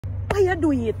you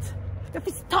do it? If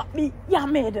you stop me, you're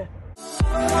mad.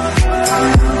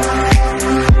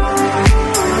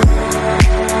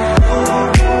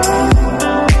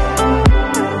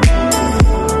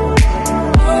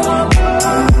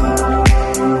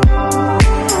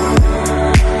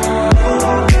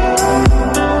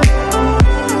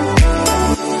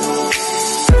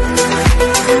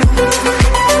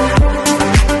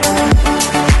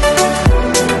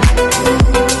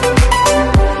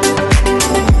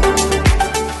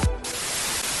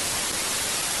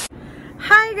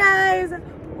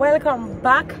 Welcome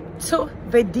back to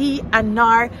the D and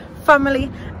R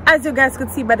family. As you guys could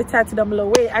see by the title down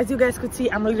below, as you guys could see,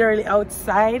 I'm literally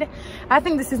outside. I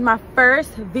think this is my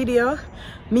first video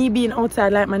me being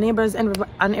outside. Like my neighbors and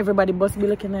everybody must be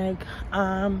looking like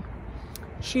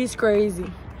she's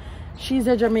crazy. She's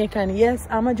a Jamaican. Yes,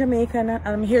 I'm a Jamaican and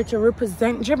I'm here to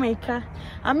represent Jamaica.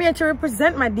 I'm here to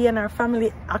represent my D and R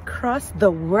family across the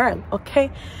world.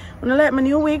 Okay, when I like my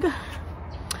new wig,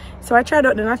 so I tried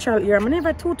out the natural hair. I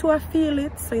never too I feel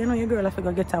it. So you know your girl have to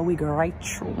go get a wig right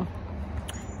through.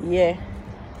 Yeah.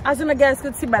 As you guys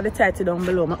could see by the title down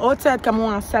below, my outside come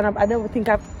on stand up. I don't think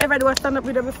I've ever done a stand up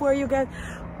video before you guys.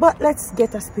 But let's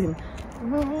get a spin.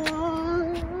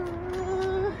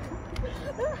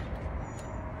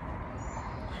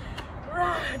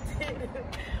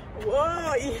 Whoa.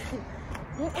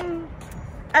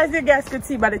 As you guys could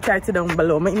see by the title down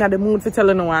below, I'm in the mood for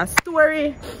telling you one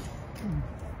story.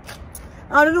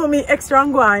 I don't know me extra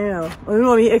and go on, you know. I don't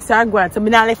know me extra and go on, so I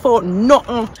not left out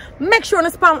nothing. Make sure to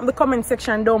spam up the comment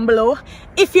section down below.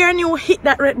 If you're new, hit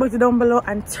that red button down below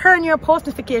and turn your post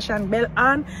notification bell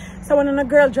on. So when a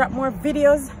girl drop more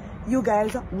videos, you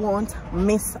guys won't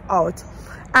miss out.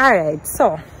 Alright,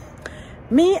 so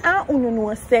me and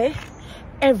Uno say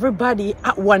everybody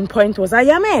at one point was a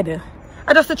Yamid.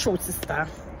 That's just the truth, sister.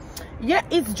 Yeah,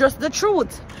 it's just the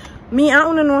truth. Me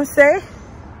and Uno say,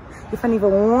 if I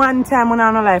even one time on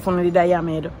our life on the day I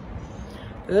made.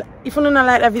 If you don't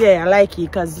like that video, I like it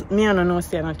because me and no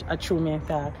say a true me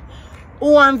talk.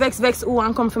 Who want vex, who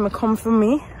want come for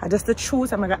me. I just the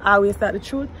truth. I'm gonna always start the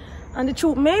truth. And the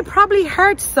truth may probably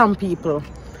hurt some people.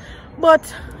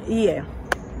 But yeah.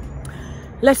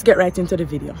 Let's get right into the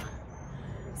video.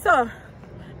 So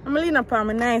I'm leaning up on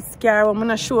my nice car. I'm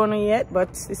not showing you yet,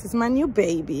 but this is my new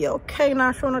baby. Okay,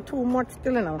 not showing you too much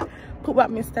still, you know. Put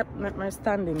back my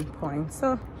standing point.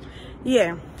 So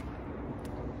yeah,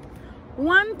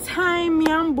 one time me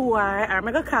and boy, I'm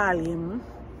gonna call him.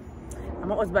 And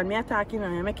my husband me attacking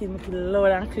and I make him feel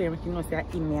loud and clear, make him know say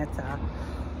in me attack.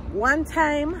 One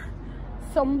time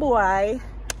some boy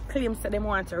claims that they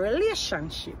want a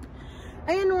relationship.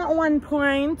 And you know at one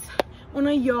point when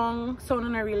I'm young, so I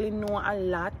don't really know a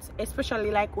lot,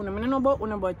 especially like I don't know about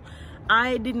Uno, but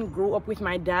I didn't grow up with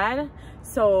my dad,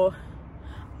 so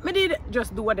I did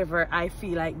just do whatever I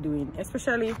feel like doing.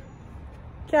 Especially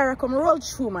Cara come roll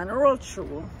through, man, roll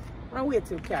through. Don't wait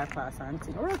till car pass and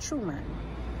thing. Roll through, man.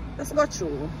 Let's go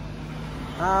through.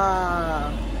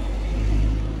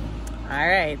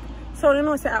 Alright. So you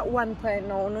know say at one point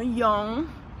now, when you're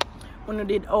young, when you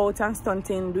did out and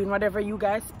stunting, doing whatever you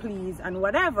guys please and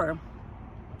whatever.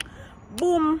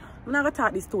 Boom. I'm not gonna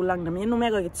talk this too long, you know me, I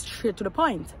gotta get straight to the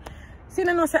point. See,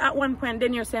 you know, say at one point,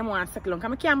 then you're saying, I second long.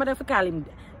 I can't bother to call him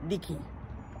Dicky.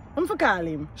 I'm for call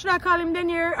him. Should I call him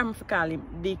Denier? I'm for call him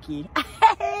Dicky.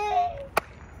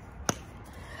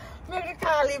 Maybe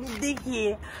call him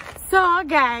Dicky. So,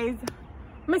 guys,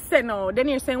 I say no.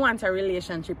 Denier saying wants a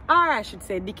relationship. Or I should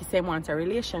say Dicky saying wants a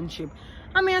relationship.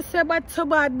 I mean, I say, but too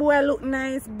bad, boy look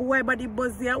nice, boy body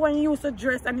buzzy. When you used to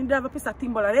dress and he have a piece of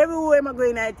Timberland. Everywhere I'm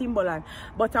going at Timberland.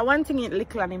 But one thing is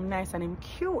little and him nice and him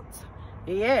cute.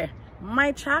 Yeah.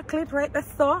 My chocolate right there,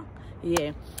 so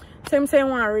yeah. So I'm saying I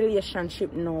want a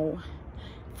relationship now.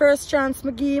 First chance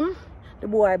me give him, the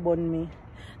boy bun me.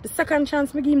 The second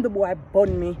chance me give him, the boy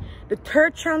bun me. The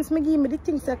third chance me give him, the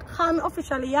things that call me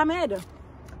officially Yamid.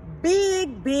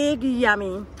 Big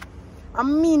yummy. I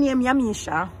mean him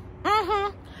Yamisha.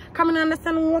 Come and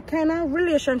understand what kind of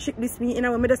relationship this me, you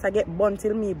know, when me just get bun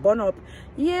till me bun up.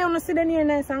 Yeah, you see then you're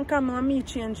nice and come and me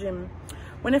change him.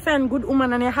 When I find good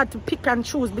woman and I had to pick and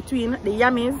choose between the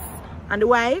yummies and the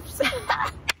wives,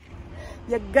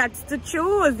 you got to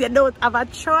choose. You don't have a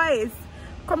choice.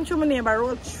 Come to my neighbor,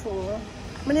 roll through.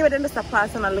 My neighbor then just a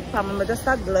pass and I look for me, just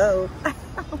a glow.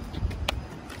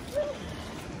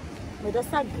 Me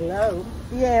just a glow.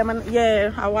 Yeah, man,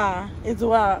 yeah, it's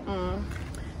what.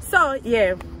 So,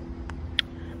 yeah.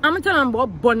 I'm telling him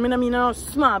about bun. I mean a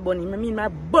small bunny. I mean my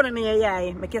bun in your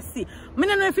eye. Make you see. I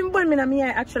don't know if him bun me in my eye.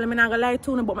 Actually, I'm not gonna lie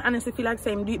to him, but I honestly feel like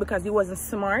saying do it because he wasn't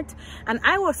smart. And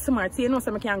I was smart. So you know,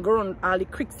 so I can go around all the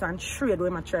cricks and shred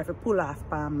where my try to pull off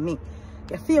for me.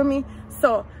 You feel me?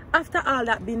 So after all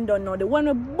that been done now, the one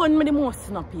who bun me the most,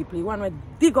 you know, people, the one who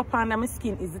dig up under my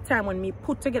skin is the time when me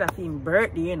put together for him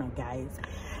birthday, you know, guys.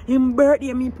 Him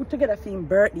birthday, me put together for him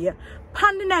birthday.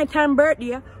 Pan the night time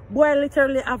birthday, boy, I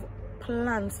literally have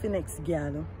plans for next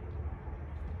girl.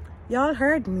 Y'all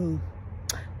heard me.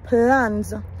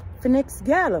 Plans for next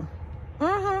girl.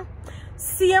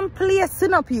 Same place, you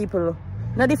know, people.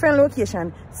 No different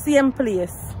location. Same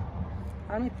place.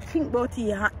 And I think about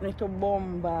it happening to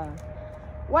bomba.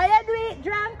 Why you do it,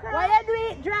 drunk? Why you do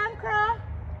it, drunk? I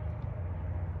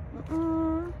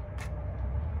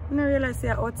don't realize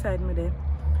you're outside me there.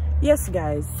 Yes,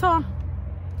 guys. So,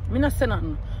 me not say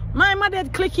nothing. My mother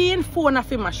click in phone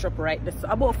off in my shop right there. So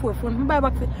about 4 phones. Me buy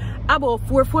back about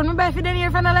 4 phones. Me buy for them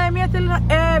here for the line. Me tell you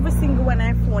every single one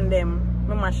I phone them.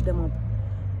 Me mash them up.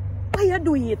 Why you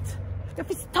do it? If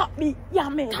you stop me, yeah,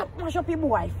 man. Stop mash up your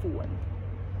boy phone.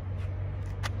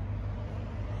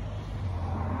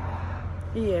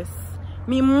 Yes.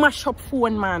 Me mash up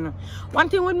phone, man. One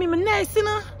thing with me nice, you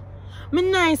know. Me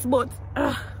nice, but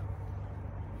a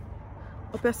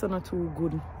person not too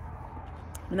good.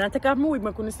 When I take off my wig,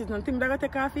 I couldn't sit and think that I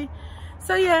take off it.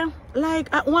 So yeah,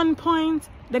 like at one point,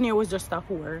 then he was just a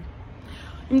whore.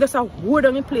 He just a whore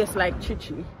on the place like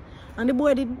Chichi. And the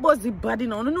boy did buzzy body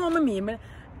now. You know what I mean? I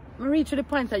reach to the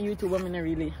point of YouTube, I mean,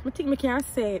 really. I think I can't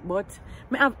say it, but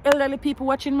I have elderly people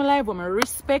watching my live who I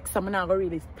respect, so I'm not going to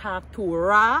really talk too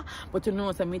raw. But you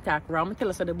know, so I talk raw. I tell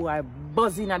us the boy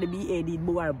buzzing at the BAD, the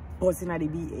boy buzzing at the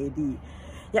BAD.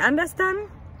 You understand?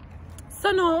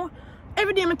 So now,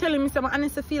 every day I'm telling me something, and I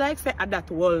feel like say that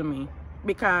wall me.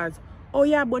 Because, oh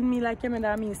yeah, bun me like you know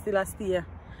that means still a stay.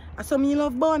 And so me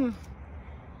love bun.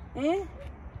 Eh?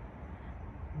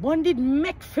 Bun did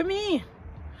make for me.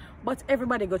 But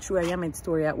everybody go through a Yemen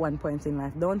story at one point in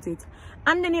life, don't it?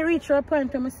 And then you reach a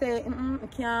point where I say, I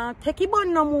can't take the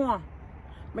bun no more.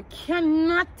 I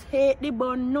cannot take the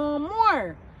bun no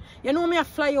more. You know me I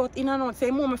fly out in and out. Say,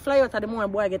 the more I fly out, the more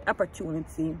boy get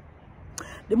opportunity.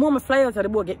 The more I fly out, the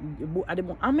boy get the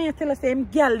more. I may tell us them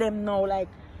girl them now like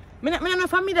I don't know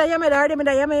if I'm that Yemen or them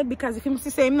that Yemen because if you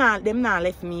say them not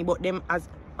left me, but them as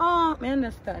I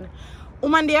understand.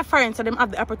 Woman they are foreign, so them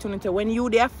have the opportunity. When you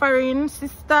they are foreign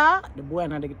sister, the boy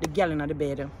and the girl in the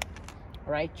bed.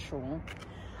 Right true.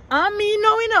 And me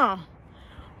know you know.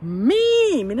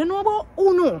 Me don't know about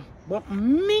Uno. But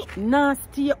me not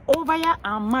stay over here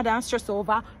and mother and stress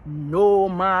over no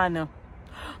man.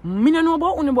 Me don't know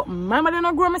about Uno, but my mother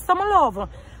not grow me some love.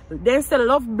 They say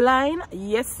love blind.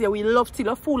 Yes, yeah, we love till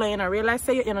a fool and you realize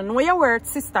say you know your word,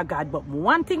 sister God. But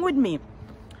one thing with me.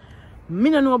 Me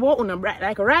don't know about Uno,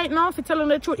 like right now, if you tell them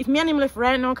the truth, if me and him left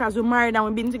right now, because we're married and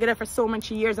we've been together for so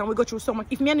much years and we go through so much,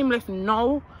 if me and him left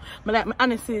now, I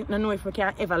honestly don't know if we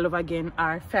can ever love again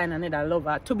or find another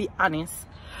lover, to be honest.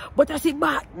 But I see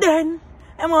back then,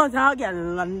 I want to get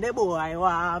on the boy,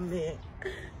 want me.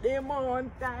 They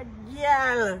want a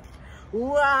girl,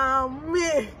 want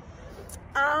me.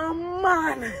 A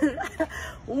man,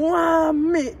 want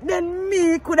me. Then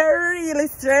me could have really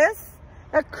stressed.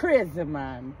 A crazy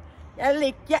man. You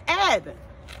lick your head.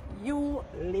 You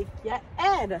lick your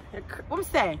head. What I'm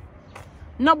saying?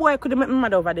 No boy could have made me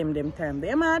mad over them time.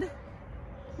 They mad?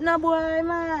 No boy,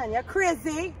 man. You're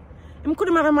crazy. Him could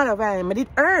have made me mad over him. I did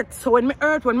hurt. So when me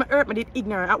hurt, I did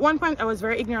ignorant. At one point, I was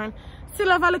very ignorant. Still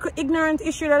have a little ignorant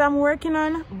issue that I'm working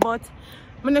on. But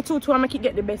I'm not too make it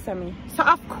get the best of me. So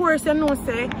of course, you know,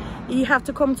 say, you have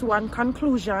to come to one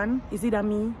conclusion. Is either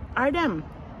me or them?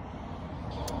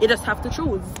 You just have to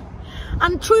choose.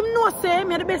 And to him no say,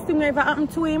 me the best thing that ever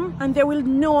happened to him, and there will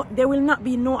not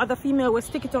be no other female will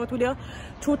stick it out with you.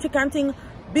 True thick and thing.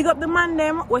 Big up the man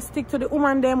them, will stick to the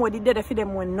woman them, where they dead for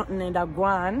them when nothing in that go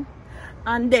on.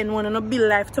 And then wanna build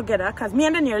life together, cause me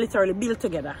and Daniel literally build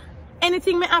together.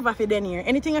 Anything me have for Daniel,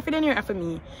 anything I for Daniel have for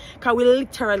me, cause we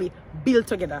literally build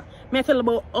together. Me I tell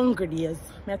about hungry days,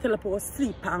 me I tell about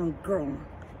sleep and ground.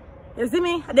 You see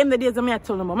me? Them the days I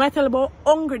tell them about. Me I tell about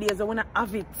hungry days I wanna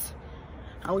have it.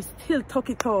 I will still talk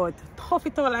it out. Tough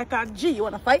it out like a G. You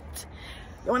wanna fight?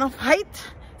 You wanna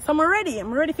fight? So I'm ready.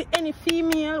 I'm ready for any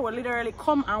female will literally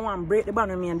come and want to break the bond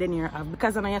with me and then you have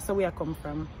because I know that's where I come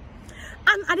from.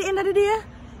 And at the end of the day,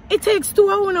 it takes two,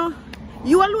 you know.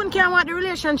 You alone can't want the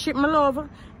relationship, my love.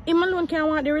 Him alone can't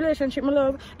want the relationship, my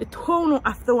love. The two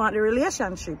have to want the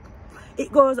relationship.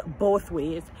 It goes both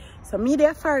ways. So me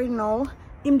there foreign now.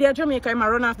 Him there Jamaica, him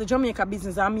run off the Jamaica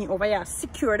business and me over here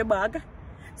secure the bag.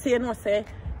 So you know say,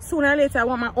 sooner or later I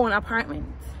want my own apartment.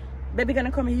 Baby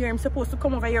gonna come here. I'm supposed to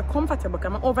come over here comfortable.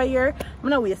 Come over here. I'm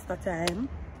not waste the time.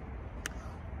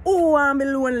 Oh, I'm be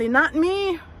lonely. Not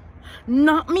me.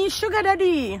 Not me, sugar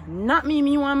daddy. Not me.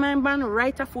 Me want my band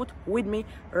right a foot with me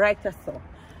right a so.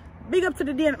 Big up to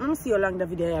the DNR. Let me see how long the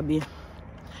video will be.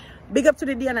 Big up to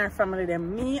the DNR family.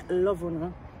 Them. Me love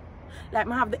you. Like,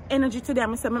 I have the energy today.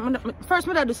 First,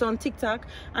 I do some on TikTok,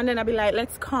 and then I'll be like,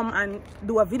 let's come and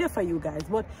do a video for you guys.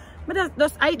 But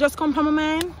I just come from my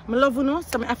mind. I love you,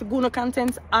 so I have to go no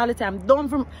content all the time.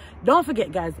 Don't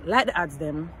forget, guys, like the ads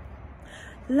them.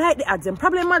 Like the ads them.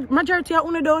 Probably majority of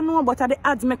you don't know, but are the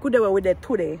ads make you with it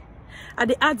today. Are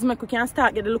the ads make you can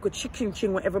start get the look of chicken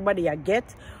ching what everybody I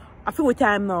get. I feel with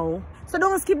time now. So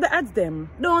don't skip the ads them.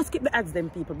 Don't skip the ads them,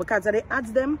 people, because are the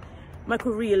ads them. I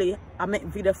could really make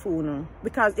video for now,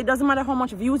 because it doesn't matter how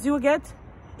much views you get.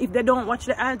 If they don't watch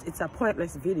the ads, it's a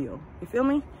pointless video. You feel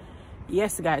me?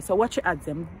 Yes, guys. So watch your ads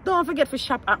them. Don't forget to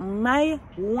shop at my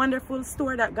wonderful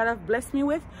store that God have blessed me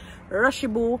with,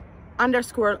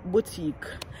 Rushibu_boutique.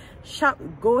 Shop,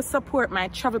 go support my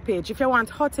travel page. If you want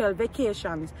hotel,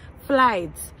 vacations,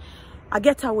 flights, a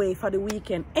getaway for the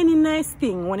weekend, any nice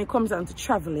thing when it comes down to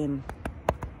traveling.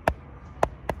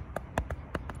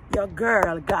 Your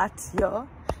girl got you.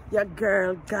 Your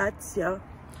girl got you.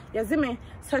 You see me?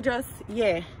 So just,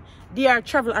 yeah. DR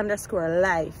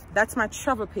travel_life. That's my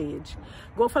travel page.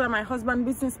 Go follow my husband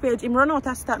business page. Him run out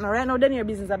of start now. Right now, then your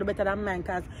business are better than mine.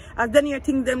 Because as then your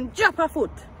thing, them drop a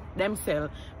foot. Them sell.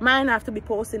 Mine have to be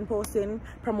posting,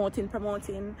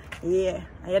 promoting. Yeah.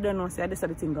 I don't know. Say, this is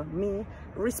the thing. Me,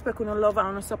 respect and love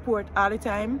and support all the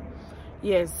time.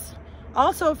 Yes.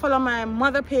 Also, follow my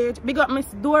mother page. Big up Miss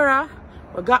Dora.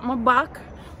 We got my back.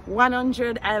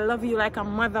 100. I love you like a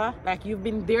mother. Like you've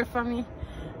been there for me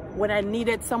when I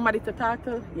needed somebody to talk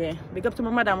to. Yeah. Big up to my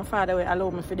mother and my father will allow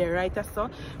me for the writer so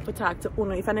to talk to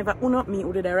Uno. If I never Uno me,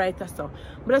 who did the writer so.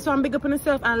 But that's why I'm big up on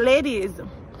myself. And ladies,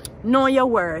 know your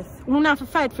worth. You don't have to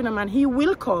fight for the man. He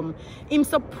will come. Him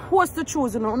supposed to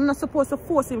choose, you know. I'm not supposed to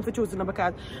force him to choose, you know,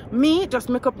 because me just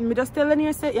telling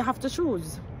you, say you have to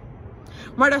choose.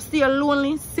 Mother stay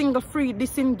lonely, single, free,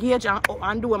 disengage,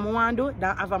 and do what I want to do,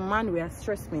 than have a man where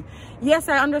stress me. Yes,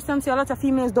 I understand. See, a lot of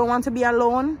females don't want to be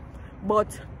alone,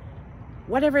 but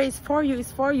whatever is for you,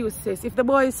 sis. If the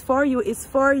boy is for you, it's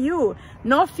for you.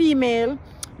 No female,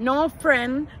 no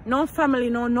friend, no family,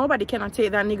 no nobody cannot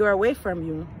take that nigga away from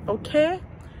you. Okay?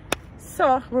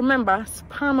 So remember,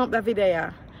 spam up the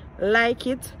video, like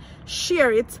it,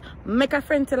 share it, make a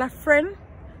friend tell a friend,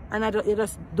 and you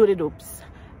just do the dopes.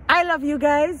 I love you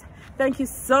guys. Thank you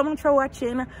so much for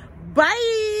watching.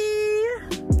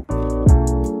 Bye.